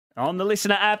On the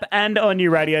Listener app and on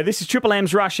your radio. This is Triple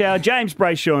M's Rush Hour. James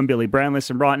Brayshaw and Billy Brownless.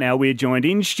 And right now we're joined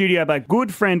in studio by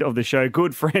good friend of the show,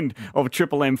 good friend of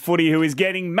Triple M Footy, who is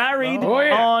getting married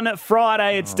on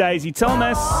Friday. It's Daisy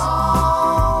Thomas.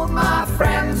 All my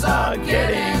friends are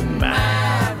getting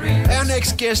married. Our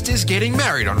next guest is getting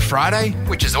married on Friday,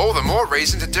 which is all the more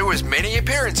reason to do as many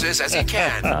appearances as he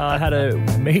can. I had a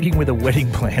meeting with a wedding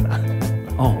planner,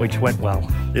 which went well.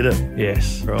 Did it?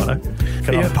 Yes. Righto.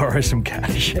 Can I borrow some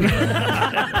cash?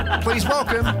 Please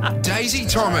welcome Daisy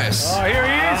Thomas. Oh, here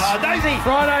he is. Daisy!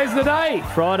 Friday's the day.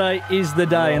 Friday is the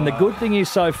day, and the good thing is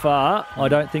so far, I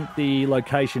don't think the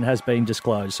location has been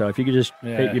disclosed. So if you could just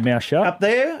keep your mouth shut. Up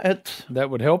there at That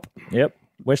would help. Yep.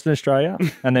 Western Australia,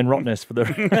 and then Rottnest for the...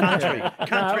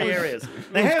 country areas.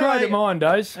 It was great at mine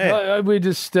days. We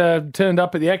just turned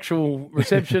up at the actual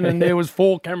reception and there was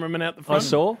 4 cameramen out the front. I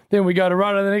saw. Then we go to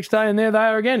Rhino the next day and there they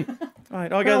are again.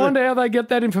 Mate, I wonder how they get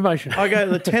that information. I go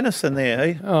to the tennis in there.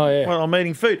 Eh? Oh, yeah. While I'm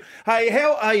eating food. Hey,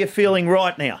 how are you feeling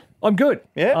right now? I'm good.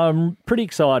 Yeah? I'm pretty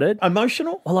excited.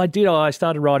 Emotional? Well, I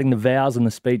started writing the vows and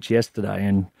the speech yesterday,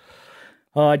 and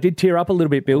I did tear up a little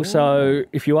bit, Bill. So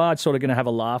if you are sort of going to have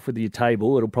a laugh with your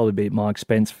table, it'll probably be at my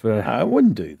expense for... I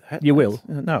wouldn't do that. You will?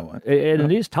 No, I won't. And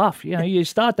it is tough. You know, you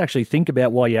start to actually think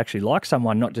about why you actually like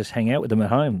someone, not just hang out with them at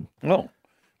home. Well,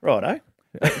 righto.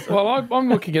 Well, I'm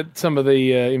looking at some of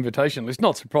the invitation list.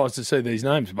 Not surprised to see these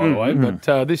names, by the way,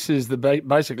 but this is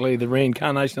basically the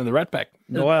reincarnation of the Rat Pack.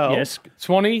 Well, Yes.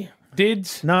 Swanee,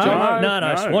 Dids, No. Jono.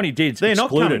 No, Swanee did. They're not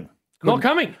excluded. Not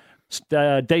coming.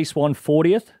 D Swan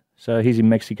 40th. So he's in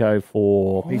Mexico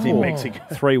for he's in Mexico.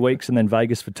 3 weeks and then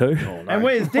Vegas for 2. And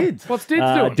where's Dids? What's Dids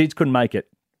doing? Dids couldn't make it.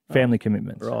 Family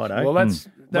commitments. Righto. Well, that's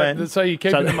so you're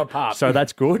keeping them apart. So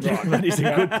that's good. That is a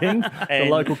good thing. The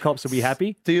local cops will be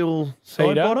happy. Steel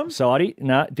side bottom? Sidey,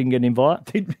 no, didn't get an invite.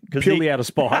 Purely out of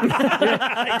spite.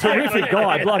 Terrific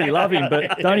guy, bloody love him,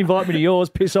 but don't invite me to yours.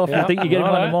 Piss off and think you're getting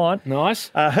one of mine.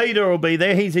 Nice. Heater will be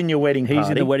there. He's in your wedding party. He's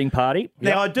in the wedding party.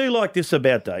 Now, I do like this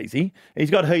about Daisy. He's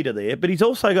got Heater there, but he's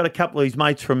also got a couple of his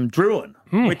mates from Druin,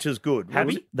 which is good.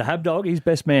 The Hab Dog, he's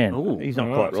best man. He's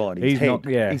not quite right. He's not,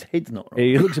 yeah. His head's not right.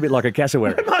 He looks a bit like a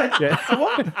cassowary.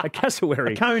 What? A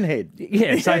cassowary. A cone head.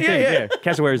 Yeah, same thing. yeah. Yeah.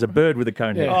 Cassowary is a bird with a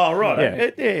cone head. Oh, right. Yeah.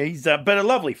 Yeah, he's but a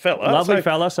lovely fella. Lovely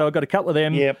fella. So I've got a couple of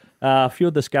them. Yep. A few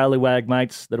of the scallywag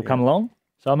mates that'll come along.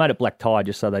 So I made it black tie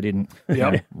just so they didn't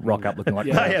rock up looking like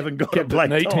They that. haven't got a black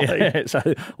neat. tie. Yeah, so,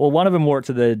 well, one of them wore it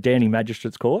to the Danny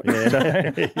Magistrates Court. Yeah. So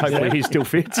hopefully he still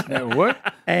fits. That will work.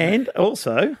 And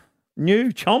also, new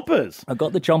chompers. I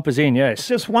got the chompers in, yes.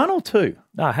 Just one or two?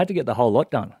 No, I had to get the whole lot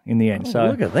done in the end. So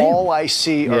Look at them. All I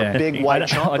see are Yeah. big white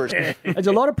chompers. there's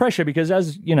a lot of pressure because,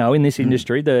 as you know, in this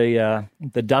industry, the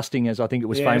dusting, as I think it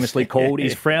was famously called,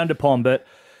 is frowned upon. But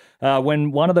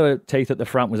when one of the teeth at the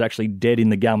front was actually dead in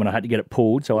the gum and I had to get it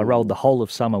pulled, so I rolled the whole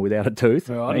of summer without a tooth,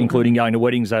 including going to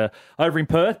weddings over in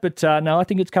Perth. But no, I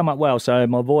think it's come up well. So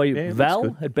my boy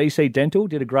Val at BC Dental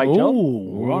did a great job.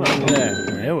 Ooh, right.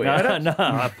 There we go. No,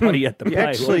 I bloody at the You pay.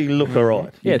 actually look all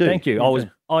right. Yeah, You do. thank you.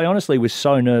 I honestly was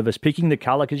so nervous picking the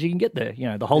colour because you can get the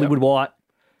Hollywood white.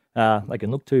 They can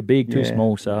look too big, too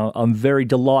small. So I'm very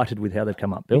delighted with how they've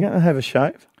come up, Bill. You're going to have a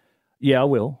shave? Yeah, I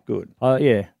will. Good.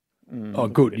 Yeah. Oh,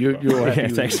 good. You're happy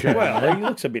with thanks. it. Well, he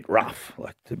looks a bit rough,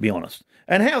 to be honest.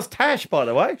 And how's Tash, by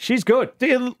the way? She's good. Do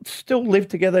you still live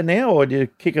together now, or do you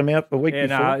kick him out the week Yeah,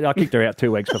 before? no, I kicked her out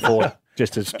 2 weeks before,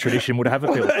 just as tradition would have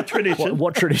it, Bill. Tradition.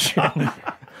 What tradition?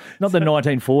 Not the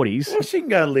 1940s. Well, she can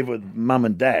go and live with mum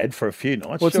and dad for a few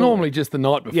nights. Well, it's surely. normally just the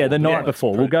night before. Yeah, the night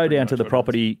before. We'll go down to the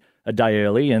property a day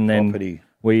early, and then Property.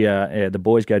 we the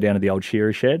boys go down to the old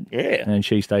shearer shed. Yeah. And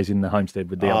she stays in the homestead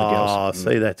with the other girls. Oh,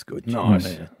 see, that's good.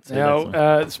 Nice. Yeah, see,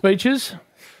 Now, speeches.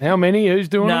 How many? Who's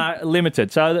doing them? No,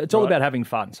 limited. So it's all about having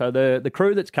fun. So the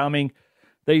crew that's coming,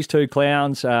 these two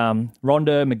clowns,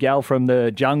 Rhonda, Miguel from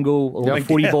the Jungle, all the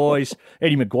footy boys,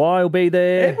 Eddie Maguire will be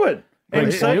there. Edward.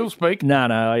 He'll speak. No,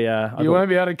 I You won't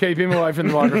be able to keep him away from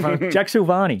the microphone. Jack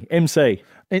Silvani, MC,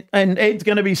 And Ed's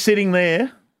going to be sitting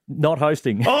there. not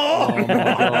hosting. I'm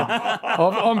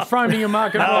framing a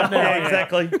market right now. Yeah,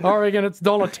 exactly. I reckon it's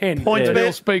 $1.10. Points They'll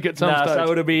bet. speak at some No, stage.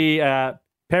 so it'll be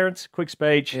parents, quick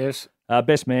speech, Yes.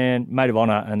 best man, maid of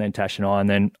honour, and then Tash and I, and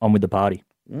then on with the party.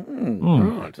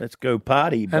 Right. Let's go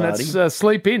party, And buddy. it's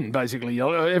sleep in, basically.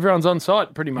 Everyone's on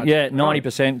site, pretty much. Yeah,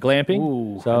 90%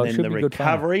 glamping. So it and should then the be good fun.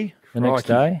 recovery, The next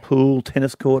Crikey. day, pool,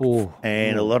 tennis court, Ooh.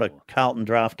 and a lot of Carlton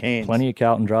draft cans. plenty of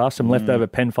Carlton drafts, some leftover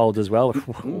Penfolds as well.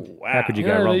 How could you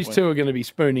go wrong? These two are going to be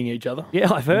spooning each other.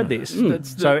 Yeah, I've heard this. So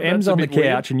Em's that's a on the bit weird.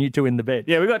 couch and you two in the bed.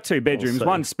 Yeah, we've got 2 bedrooms, see.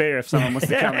 one spare if someone wants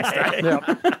to come and stay.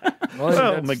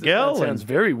 Well, Miguel That sounds and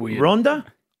very weird. Rhonda.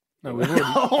 No, we've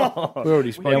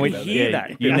already spoken we about hear that.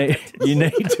 that. You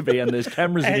need to be, and there's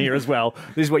cameras in here as well.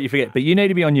 This is what you forget. But you need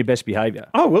to be on your best behaviour.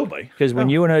 Oh, will be. Because when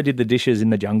you and her did the dishes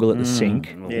in the jungle at the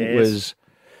sink, it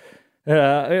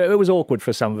was awkward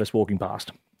for some of us walking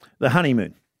past. The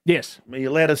honeymoon. Yes. Are you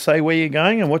allowed to say where you're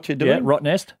going and what you're doing? Yeah, Rot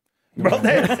Nest. Right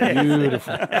there.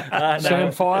 Beautiful.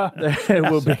 Sandfire.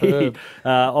 We'll be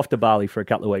off to Bali for a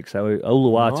couple of weeks. So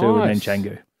Uluwatu and then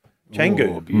Canggu.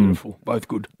 Canggu. Oh, beautiful. Both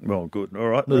good. Well, good. All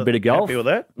right. A little bit of golf. Happy with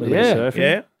that? A little bit of surfing.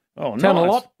 Yeah. Oh, Town a nice.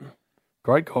 lot.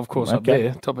 Great golf course up Okay.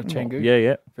 there, top of Canggu.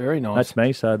 Yeah. Very nice. That's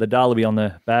me. So the Dal will be on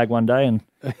the bag one day and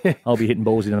I'll be hitting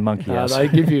balls into the monkey house. They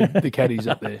give you the caddies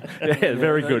up there. Yeah,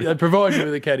 very good. They provide you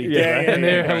with a caddy. And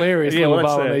they're hilarious little well,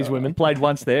 that's, Balinese women. Played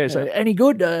once there. So any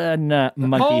good?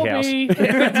 Monkey house.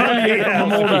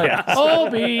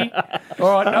 Hobby.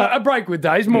 All right, a break with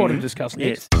Days. More to discuss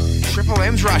next. Triple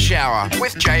M's Rush Hour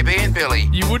with JB and Billy.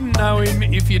 You wouldn't know him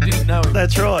if you didn't know him.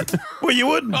 That's right. Well, you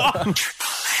wouldn't.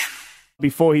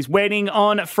 Before his wedding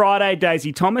on Friday,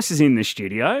 Daisy Thomas is in the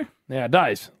studio. Now,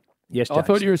 Days, Yes, I James.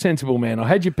 thought you were a sensible man. I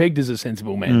had you pegged as a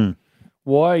sensible man.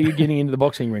 Why are you getting into the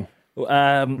boxing ring?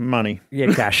 Money.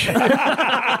 Yeah, cash.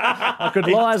 I could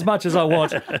lie as much as I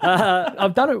want.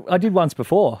 I've done it. I did once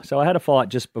before. So I had a fight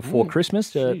just before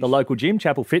Christmas at the local gym,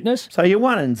 Chapel Fitness. So you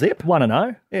won and zip.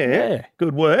 1-0. Yeah.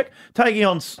 Good work. Taking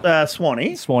on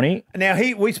Swanee. Swanee. Now,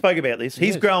 we spoke about this.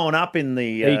 He's growing up in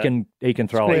the... He can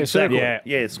throw Square it. circle.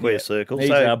 Yeah, square circle. He's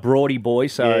So a Broady boy,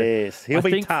 so Yes, he'll I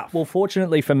be think, tough. Well,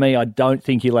 fortunately for me, I don't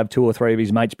think he'll have 2 or 3 of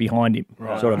his mates behind him.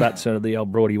 That's sort of the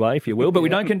old Broady way, if you will. But we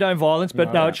don't condone violence.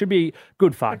 But no, it should be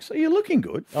good fun. So you're looking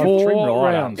good. I've trimmed 4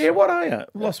 right rounds. Yeah, what are you?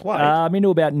 Lost weight. I'm into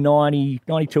about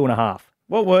 92 and a half.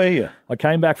 What were you? I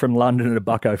came back from London at a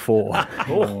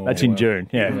 $1.04. That's in June.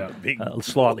 Yeah,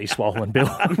 slightly swollen, Bill.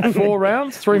 4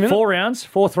 rounds, 3 minutes. 4 rounds,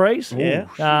 4 threes. Yeah.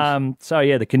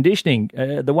 The conditioning,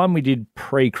 the one we did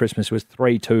pre-Christmas was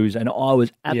 3 2s, and I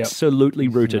was absolutely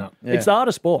rooted. Yeah. It's the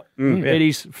hardest sport. It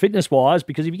is fitness-wise,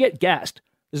 because if you get gassed,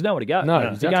 there's nowhere to go. No, you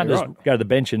exactly can't just right. go to the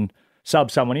bench and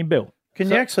sub someone in, Bill. Can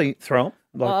you actually throw them?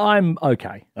 I'm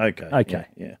okay. Okay.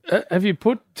 Yeah. Have you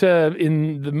put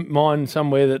in the mind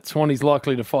somewhere that Swanee's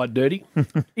likely to fight dirty?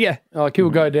 Yeah. Like he'll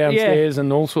go downstairs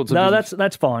and all sorts of No, business.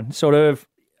 that's fine. Sort of,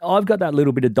 I've got that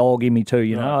little bit of dog in me too,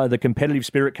 you know, the competitive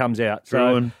spirit comes out. So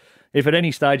Bruin. if at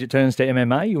any stage it turns to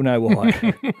MMA, you'll know why.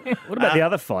 What about the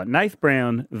other fight? Nath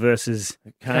Brown versus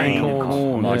Kane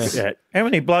Corn. Yes. Yeah. How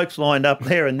many blokes lined up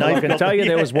there? And I Nate can tell you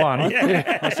there was one.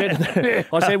 I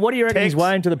said, what do you reckon he's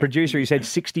weighing to the producer? He said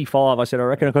 65. I said, I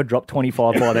reckon I could drop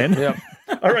 25 by then. Yeah.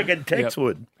 I reckon Tex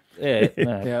would. Yeah.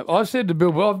 No. Yeah, I've said to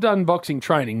Bill, I've done boxing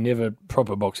training, never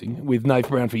proper boxing, with Nath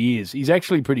Brown for years. He's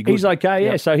actually pretty good. He's okay,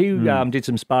 yeah. Yep. So he did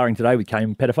some sparring today with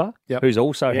Kane Pettifer, Yep. who's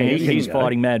also handy. he can He's go.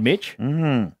 fighting Mad Mitch.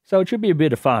 So it should be a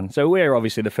bit of fun. So we're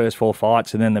obviously the first 4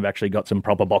 fights, and then they've actually got some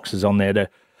proper boxers on there to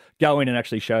go in and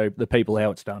actually show the people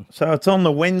how it's done. So it's on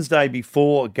the Wednesday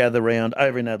before Gather Round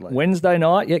over in Adelaide. Wednesday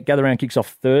night, Gather Round kicks off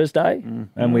Thursday,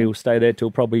 and we'll stay there till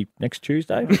probably next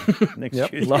Tuesday. Next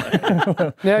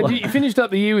Tuesday. Now, you finished up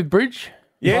the year with Bridge?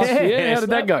 Yeah. Yeah, how did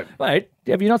that go? Wait,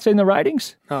 have you not seen the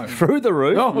ratings? No. Through the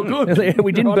roof. Oh, good.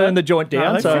 We didn't burn the joint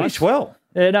down. They so finished well.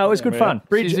 no, it was good fun.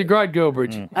 Bridge, She's a great girl,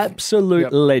 Bridge. absolute Yep.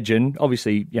 legend.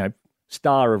 Obviously,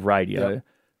 star of radio, Yep.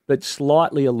 but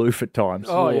slightly aloof at times.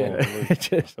 Oh, yeah.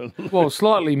 Just- Well,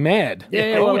 slightly mad.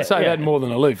 I well, would say yeah. that more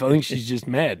than aloof. I think she's just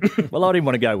mad. well, I didn't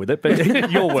want to go with it,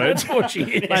 but your words. What she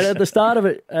is. Mate, at the start of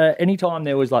it, anytime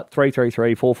there was like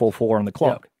 333, 444 on the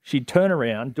clock, she'd turn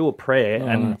around, do a prayer,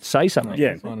 and say something.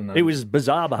 Yeah. I don't know. It was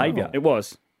bizarre behaviour. It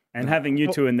was. And having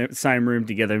you two in the same room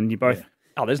together, and you both.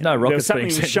 Oh, there's no There rockets was something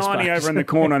being sent to shiny space. over in the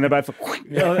corner, and they're both.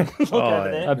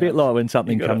 A bit like when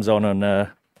something comes on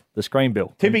the screen,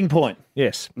 Bill. Tipping point.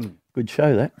 Yes. Good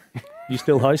show, that. You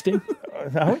still hosting?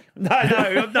 No,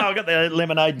 I got the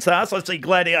lemonade and sauce. I see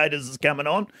Gladiators is coming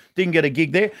on. Didn't get a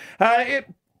gig there.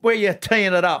 Where you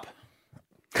teeing it up?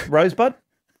 Rosebud?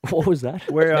 What was that?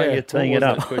 Where are Yeah, you teeing what it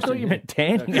was up? that I thought you meant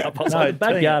tanning up. I was No, like,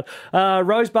 backyard.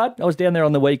 Rosebud, I was down there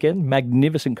on the weekend.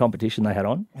 Magnificent competition they had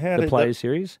on. How the did Players that-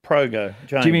 Series. Pro go.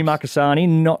 James. Jimmy Makasani,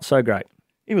 not so great.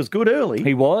 He was good early.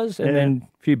 He was, and then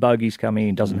a few bogeys coming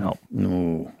in, doesn't help.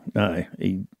 No.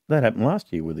 That happened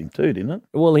last year with him too, didn't it?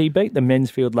 Well, he beat the men's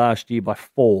field last year by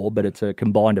 4, but it's a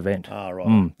combined event. Oh,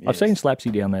 right. I've seen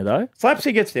Slapsy down there, though.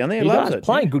 Slapsy gets down there. He Loves does. it.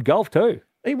 Playing good golf, too.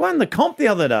 He won the comp the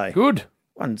other day. Good.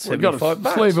 Won We got $75.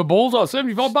 a sleeve of balls. Oh,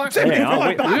 $75.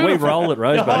 Yeah, we roll at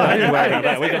Rosebud.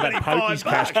 Yeah, We got that pokies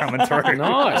cash coming through.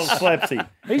 Oh, Nice. Slapsy.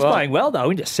 He's playing well, though,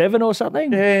 into 7 or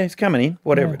something. Yeah, he's coming in.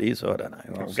 Whatever it is, I don't know.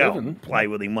 I'll go 7. and play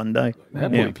with him one day. How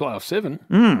do we play off 7?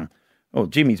 Oh,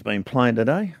 Jimmy's been playing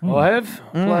today. I have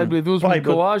played with Usman Played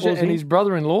with Khawaja Aussie. and his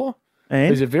brother-in-law. And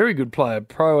He's a very good player,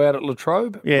 pro out at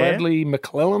Latrobe. Yeah. Bradley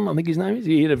McClellan, I think his name is.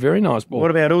 He hit a very nice ball.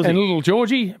 What about Uzi? And little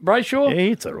Georgie Brayshaw. yeah,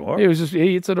 it's all right.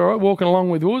 He hits it all right, walking along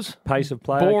with Uz. Pace of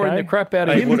play. Boring okay. the crap out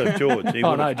of He him. would have, George. He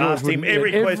Oh, would no, have George asked him would-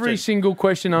 every question. single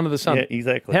question under the sun. Yeah,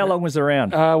 exactly. How long was the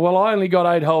round? Well, I only got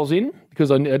 8 holes in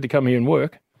because I had to come here and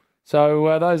work.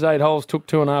 So those 8 holes took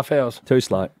 2.5 hours. Too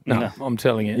slow. No, I'm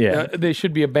telling you. Yeah. There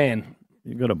should be a ban.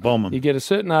 You've got to bomb him. You get a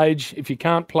certain age. If you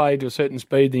can't play to a certain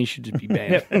speed, then you should just be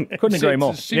banned. Couldn't agree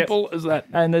more. It's as simple as that.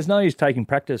 And there's no use taking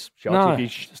practice shots No, if you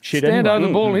shit stand anyway. over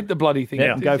the ball and hit the bloody thing.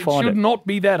 Yeah, go it find should it. not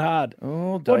be that hard.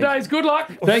 Oh, Well, Dave. Dave's good luck.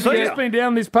 Thank I've you. just been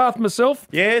down this path myself.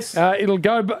 Yes. It'll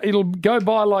go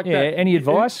by like Yeah, that. any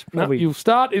advice? No, Probably- you'll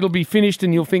start. It'll be finished,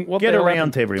 and you'll think, "What Get the hell around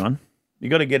happened?" to everyone. You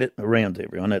got to get it around to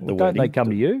everyone at the Don't wedding. they come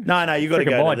to you? No, you got to Freaking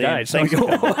go my to them. day, it's Thanks not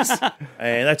for coming.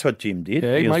 And that's what Jim did.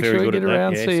 Yeah, He was make very sure you good get at that.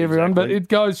 around, Yes, see everyone. But exactly. it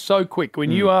goes so quick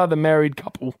when you are the married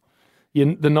couple. The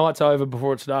night's over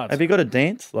before it starts. Have you got a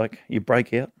dance? Like you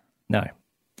break out? No.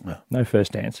 No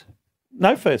first dance.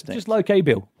 No first dance. Just low key,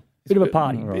 Bill. Bit of a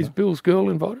party. Is Bill's girl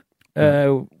invited?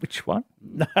 Which one?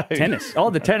 Tennis. Oh,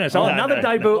 the tennis. Oh, another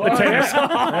debut at the tennis.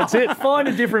 That's it. Find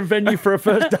a different venue for a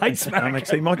first date smack.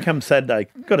 Actually, might come Saturday.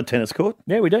 Got a tennis court.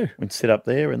 Yeah, we do. We can sit up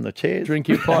there in the chairs. Drink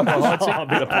your pipe. Oh, a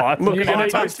bit of pipe. You're going to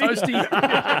eat your toasty.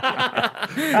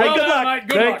 Hey, good luck. mate.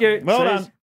 Good Thank luck. you. Well See done. yous.